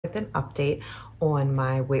with an update on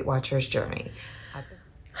my Weight Watchers journey.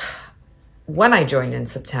 When I joined in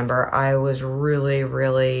September, I was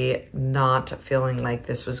really not feeling like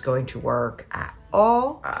this was going to work at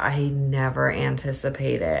all. I never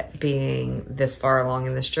anticipated being this far along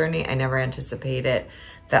in this journey. I never anticipated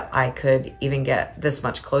that I could even get this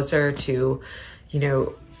much closer to,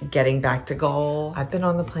 getting back to goal. I've been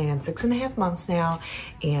on the plan 6.5 months now,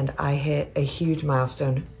 and I hit a huge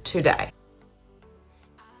milestone today.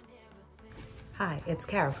 Hi, it's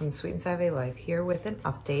Kara from Sweet and Savvy Life here with an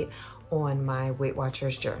update on my Weight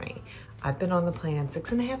Watchers journey. I've been on the plan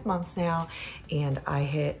 6.5 months now, and I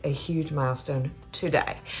hit a huge milestone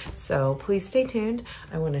today. So please stay tuned.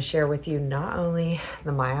 I want to share with you not only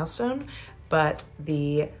the milestone, but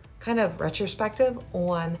the kind of retrospective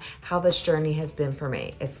on how this journey has been for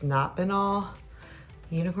me. It's not been all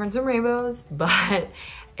unicorns and rainbows, but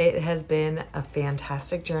it has been a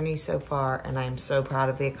fantastic journey so far, and I'm so proud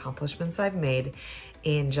of the accomplishments I've made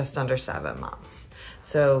in just under 7 months.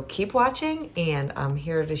 So keep watching, and I'm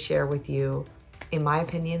here to share with you, in my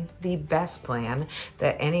opinion, the best plan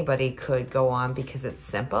that anybody could go on because it's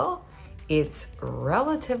simple, it's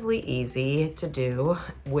relatively easy to do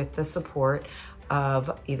with the support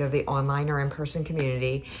of either the online or in-person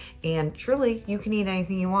community, and truly you can eat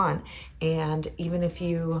anything you want, and even if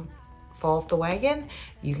you fall off the wagon,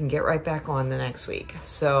 you can get right back on the next week.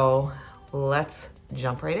 So let's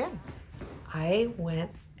jump right in. I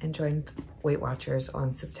went and joined Weight Watchers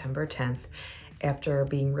on September 10th after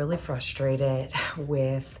being really frustrated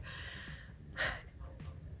with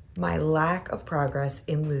my lack of progress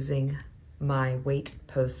in losing my weight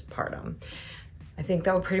postpartum. I think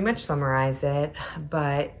that will pretty much summarize it,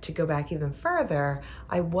 but to go back even further,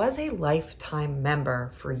 I was a lifetime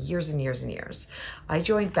member for years and years and years. I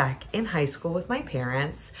joined back in high school with my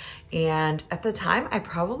parents, and at the time, I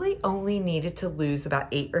probably only needed to lose about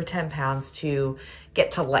 8 or 10 pounds to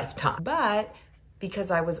get to lifetime. But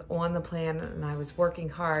because I was on the plan and I was working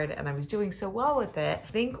hard and I was doing so well with it, I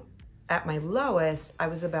think at my lowest, I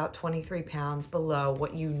was about 23 pounds below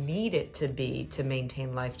what you need it to be to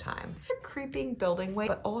maintain lifetime. Creeping building weight,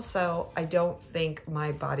 but also I don't think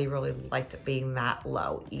my body really liked being that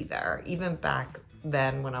low either, even back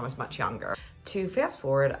then when I was much younger. To fast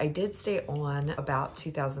forward, I did stay on about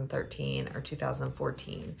 2013 or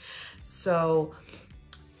 2014. So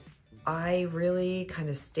I really kind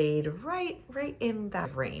of stayed right in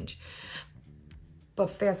that range. But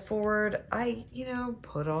fast forward, I,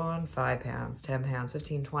 put on 5 pounds, 10 pounds,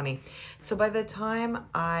 15, 20. So by the time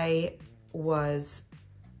I was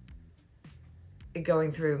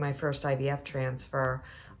going through my first IVF transfer,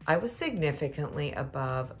 I was significantly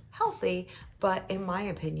above healthy, but in my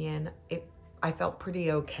opinion, I felt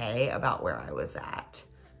pretty okay about where I was at.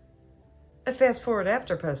 I fast forward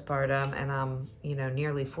after postpartum, and I'm,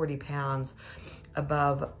 nearly 40 pounds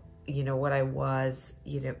above what I was,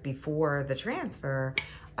 before the transfer.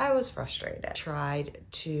 I was frustrated. I tried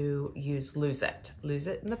to use Lose It. Lose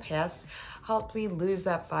It in the past helped me lose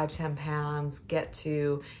that 5-10 pounds, get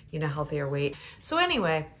to, healthier weight. So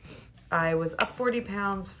anyway, I was up 40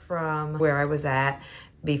 pounds from where I was at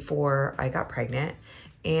before I got pregnant,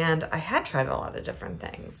 and I had tried a lot of different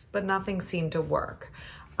things, but nothing seemed to work.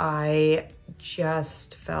 I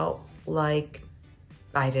just felt like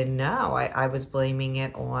I didn't know. I was blaming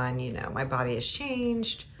it on, my body has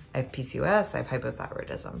changed. I have PCOS, I have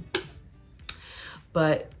hypothyroidism.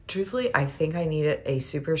 But truthfully, I think I needed a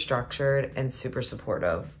super structured and super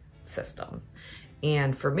supportive system.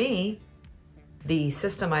 And for me, the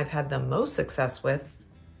system I've had the most success with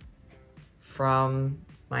from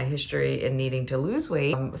my history in needing to lose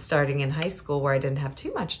weight, starting in high school where I didn't have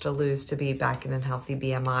too much to lose to be back in a healthy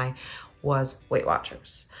BMI, was Weight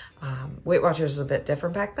Watchers. Weight Watchers was a bit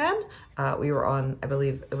different back then. We were on, I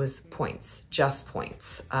believe it was points, just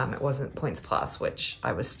points. It wasn't Points Plus, which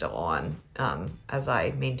I was still on as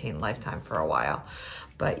I maintained lifetime for a while.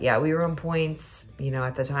 But yeah, we were on points.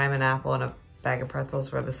 At the time, an apple and a bag of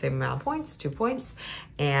pretzels were the same amount of points, 2 points.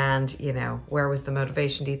 And where was the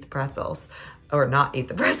motivation to eat the pretzels? Or not eat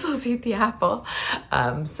the pretzels, eat the apple.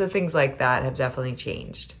 So things like that have definitely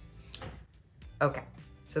changed. Okay.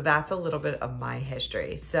 So that's a little bit of my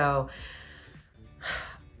history. So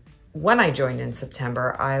when I joined in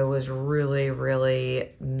September, I was really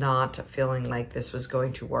not feeling like this was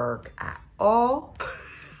going to work at all.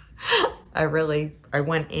 I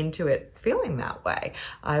went into it feeling that way.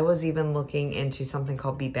 I was even looking into something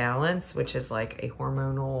called Be Balanced, which is like a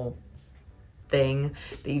hormonal thing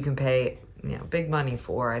that you can pay big money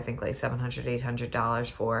for, I think like $700, $800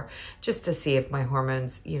 for, just to see if my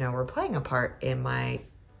hormones, were playing a part in my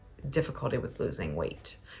difficulty with losing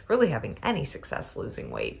weight, really having any success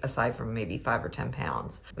losing weight, aside from maybe 5 or 10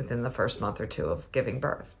 pounds within the first month or two of giving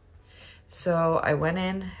birth. So I went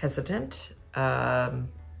in hesitant,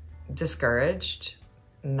 discouraged,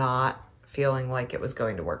 not feeling like it was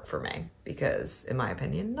going to work for me because, in my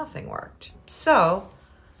opinion, nothing worked. So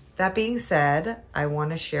that being said, I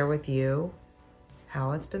want to share with you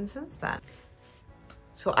how it's been since then.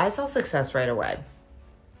 So I saw success right away.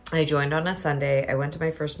 I joined on a Sunday. I went to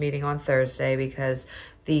my first meeting on Thursday because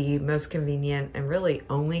the most convenient and really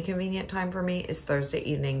only convenient time for me is Thursday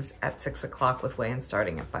evenings at 6 o'clock with weigh-in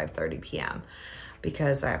starting at 5:30 p.m.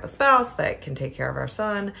 Because I have a spouse that can take care of our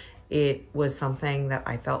son. It was something that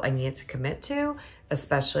I felt I needed to commit to,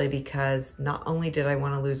 especially because not only did I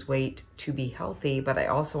want to lose weight to be healthy, but I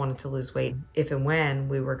also wanted to lose weight if and when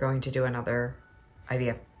we were going to do another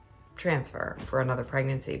IVF transfer for another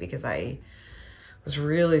pregnancy, because I was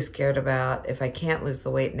really scared about, if I can't lose the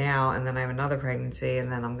weight now and then I have another pregnancy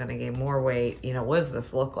and then I'm going to gain more weight, you know, what does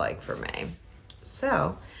this look like for me?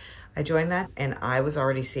 So I joined that, and I was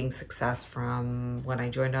already seeing success from when I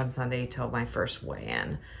joined on Sunday till my first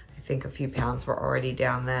weigh-in. I think a few pounds were already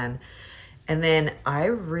down then. And then I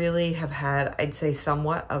really have had, I'd say,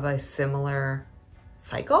 somewhat of a similar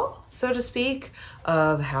cycle, so to speak,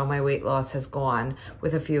 of how my weight loss has gone,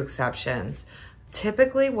 with a few exceptions.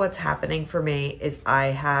 Typically what's happening for me is I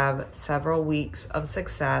have several weeks of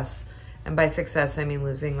success, and by success I mean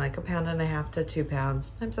losing like 1.5 to 2 pounds,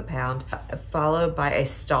 sometimes a pound, followed by a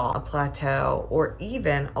stall, a plateau, or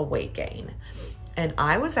even a weight gain. And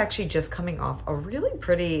I was actually just coming off a really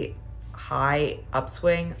pretty high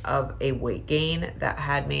upswing of a weight gain that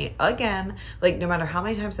had me, again, like no matter how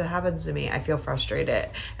many times it happens to me, I feel frustrated.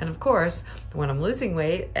 And of course, when I'm losing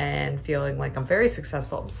weight and feeling like I'm very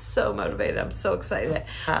successful, I'm so motivated, I'm so excited.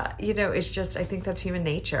 You know, it's just, I think that's human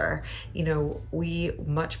nature. You know, we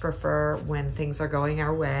much prefer when things are going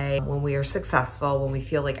our way, when we are successful, when we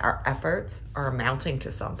feel like our efforts are amounting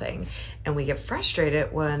to something, and we get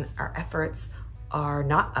frustrated when our efforts are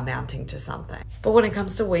not amounting to something. But when it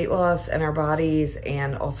comes to weight loss and our bodies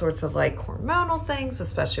and all sorts of like hormonal things,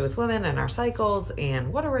 especially with women and our cycles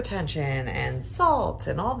and water retention and salt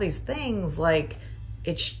and all these things, like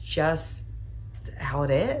it's just how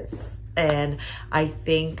it is. And I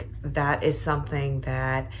think that is something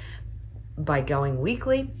that by going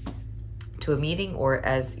weekly to a meeting, or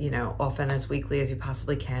as, you know, often as weekly as you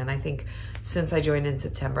possibly can. I think since I joined in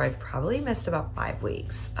September, I've probably missed about 5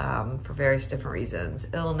 weeks for various different reasons.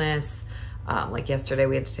 Illness, like yesterday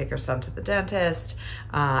we had to take our son to the dentist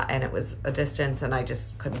and it was a distance and I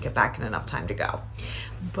just couldn't get back in enough time to go.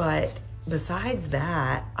 But besides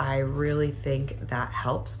that, I really think that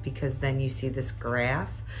helps, because then you see this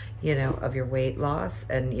graph, you know, of your weight loss.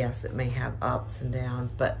 And yes, it may have ups and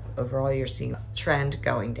downs, but overall you're seeing a trend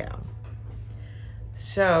going down.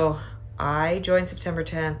 So I joined September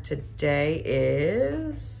 10th. Today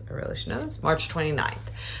is, I really should know this, March 29th.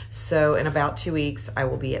 So in about 2 weeks, I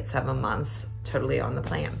will be at 7 months, totally on the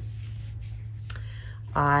plan.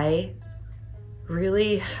 I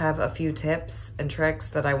really have a few tips and tricks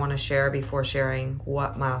that I want to share before sharing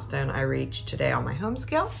what milestone I reached today on my home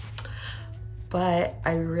scale. But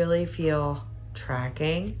I really feel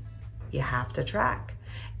tracking, you have to track,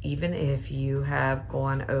 even if you have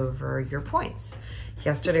gone over your points.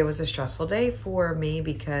 Yesterday was a stressful day for me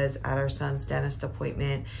because at our son's dentist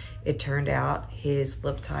appointment, it turned out his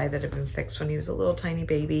lip tie that had been fixed when he was a little tiny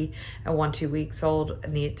baby at 1-2 weeks old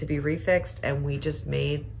needed to be refixed, and we just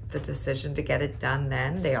made the decision to get it done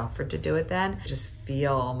then. They offered to do it then. Just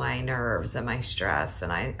feel my nerves and my stress,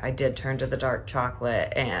 and I did turn to the dark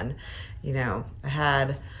chocolate, and you know, I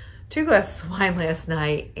had 2 glasses of wine last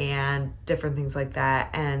night and different things like that.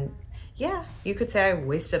 And yeah, you could say I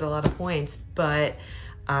wasted a lot of points, but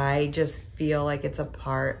I just feel like it's a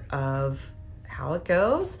part of how it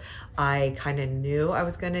goes. I kind of knew I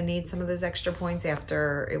was going to need some of those extra points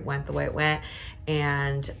after it went the way it went.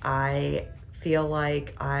 And I feel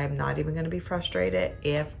like I'm not even going to be frustrated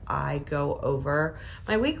if I go over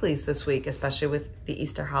my weeklies this week, especially with the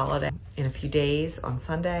Easter holiday in a few days on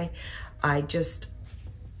Sunday.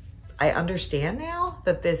 I understand now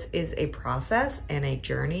that this is a process and a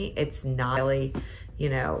journey. It's not really, you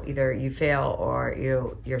know, either you fail or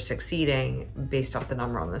you're succeeding based off the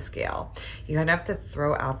number on the scale. You kind of have to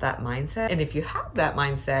throw out that mindset. And if you have that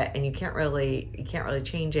mindset and you can't really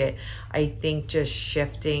change it, I think just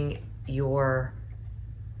shifting your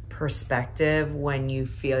perspective when you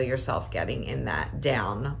feel yourself getting in that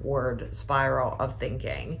downward spiral of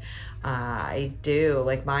thinking. I do,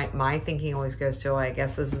 like my thinking always goes to, oh, I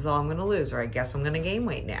guess this is all I'm gonna lose, or I guess I'm gonna gain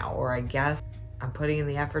weight now, or I guess I'm putting in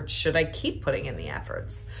the effort. Should I keep putting in the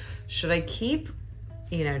efforts? Should I keep,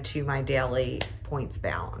 to my daily points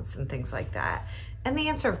balance and things like that? And the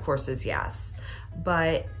answer, of course, is yes.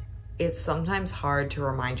 But it's sometimes hard to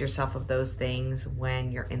remind yourself of those things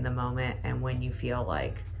when you're in the moment and when you feel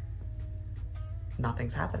like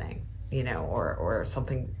nothing's happening, or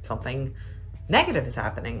something negative is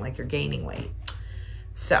happening, like you're gaining weight.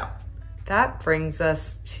 So that brings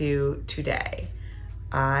us to today.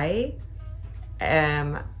 I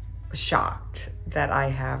am shocked that I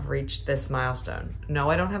have reached this milestone. No,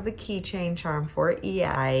 I don't have the keychain charm for it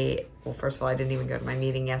yet. Well, first of all, I didn't even go to my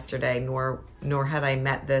meeting yesterday, nor had I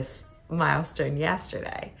met this milestone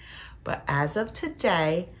yesterday. But as of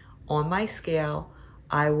today, on my scale,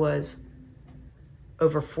 I was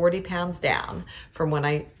over 40 pounds down from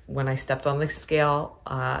when I stepped on the scale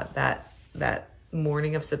that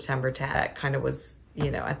morning of September 10th. That kind of was,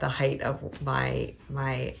 at the height of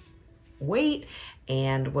my weight,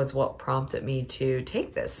 and was what prompted me to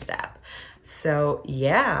take this step. So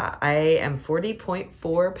yeah, I am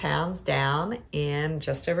 40.4 pounds down in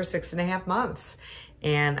just over 6.5 months.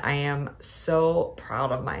 And I am so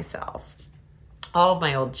proud of myself. All of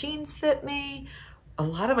my old jeans fit me. A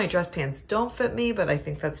lot of my dress pants don't fit me, but I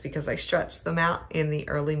think that's because I stretched them out in the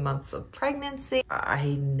early months of pregnancy.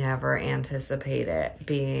 I never anticipated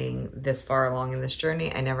being this far along in this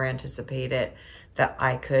journey. I never anticipated that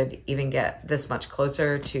I could even get this much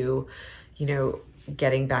closer to,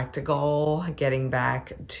 getting back to goal, getting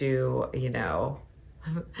back to,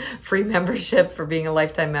 free membership for being a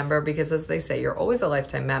lifetime member, because as they say, you're always a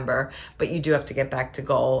lifetime member, but you do have to get back to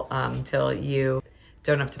goal until you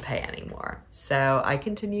don't have to pay anymore. So I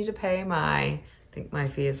continue to pay I think my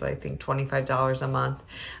fee is, $25 a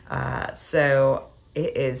month. So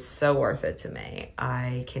it is so worth it to me.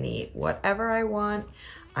 I can eat whatever I want.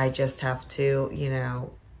 I just have to,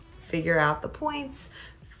 figure out the points,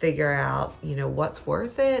 figure out, what's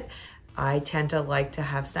worth it. I tend to like to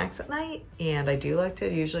have snacks at night, and I do like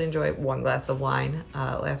to usually enjoy one glass of wine.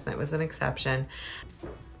 Last night was an exception.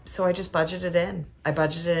 So I just budgeted in. I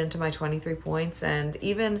budgeted into my 23 points and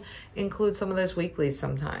even include some of those weeklies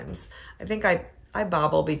sometimes. I think I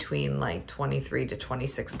bobble between like 23 to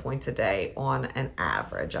 26 points a day on an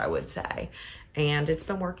average, I would say. And it's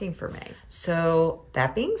been working for me. So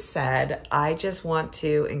that being said, I just want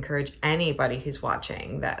to encourage anybody who's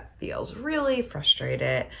watching that feels really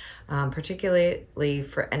frustrated, particularly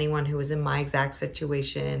for anyone who was in my exact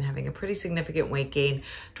situation, having a pretty significant weight gain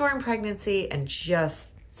during pregnancy and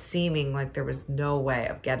just seeming like there was no way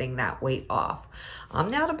of getting that weight off. I'm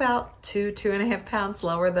now at about 2.5 pounds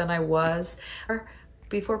lower than I was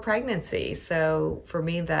before pregnancy. So for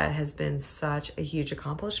me, that has been such a huge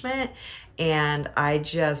accomplishment. And I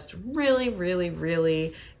just really, really,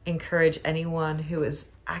 really encourage anyone who is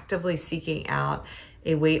actively seeking out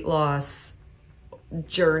a weight loss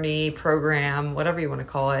journey, program, whatever you want to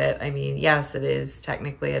call it. I mean, yes, it is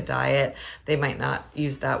technically a diet. They might not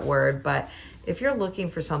use that word, but if you're looking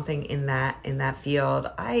for something in that field,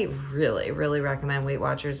 I really, really recommend Weight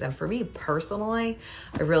Watchers. And for me personally,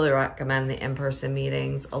 I really recommend the in-person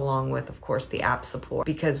meetings along with, of course, the app support,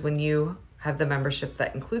 because when you have the membership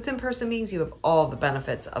that includes in-person meetings, you have all the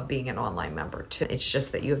benefits of being an online member too. It's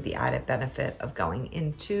just that you have the added benefit of going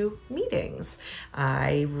into meetings.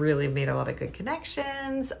 I really made a lot of good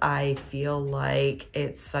connections. I feel like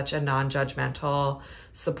it's such a non-judgmental,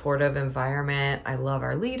 supportive environment. I love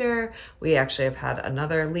our leader. We actually have had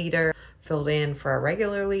another leader filled in for our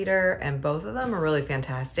regular leader, and both of them are really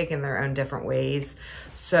fantastic in their own different ways.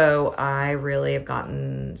 So I really have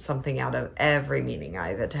gotten something out of every meeting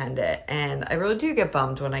I've attended, and I really do get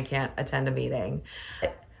bummed when I can't attend a meeting.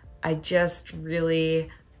 I just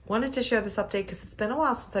really wanted to share this update because it's been a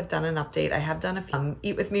while since I've done an update. I have done a few.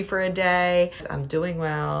 Eat with me for a day. I'm doing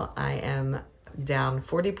well. I am down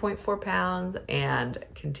 40.4 pounds and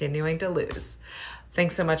continuing to lose.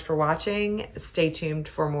 Thanks so much for watching. Stay tuned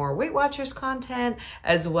for more Weight Watchers content,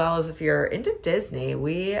 as well as if you're into Disney.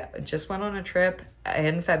 We just went on a trip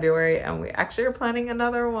in February, and we actually are planning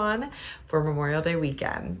another one for Memorial Day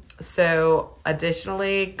weekend. So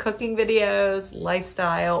additionally, cooking videos,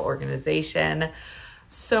 lifestyle, organization,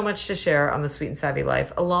 so much to share on the Sweet and Savvy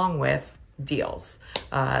Life, along with deals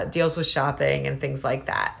with shopping and things like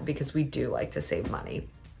that, because we do like to save money.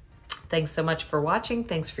 Thanks so much for watching.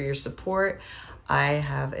 Thanks for your support. I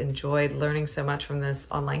have enjoyed learning so much from this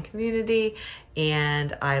online community,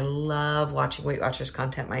 and I love watching Weight Watchers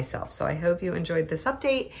content myself. So I hope you enjoyed this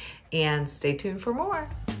update, and stay tuned for more.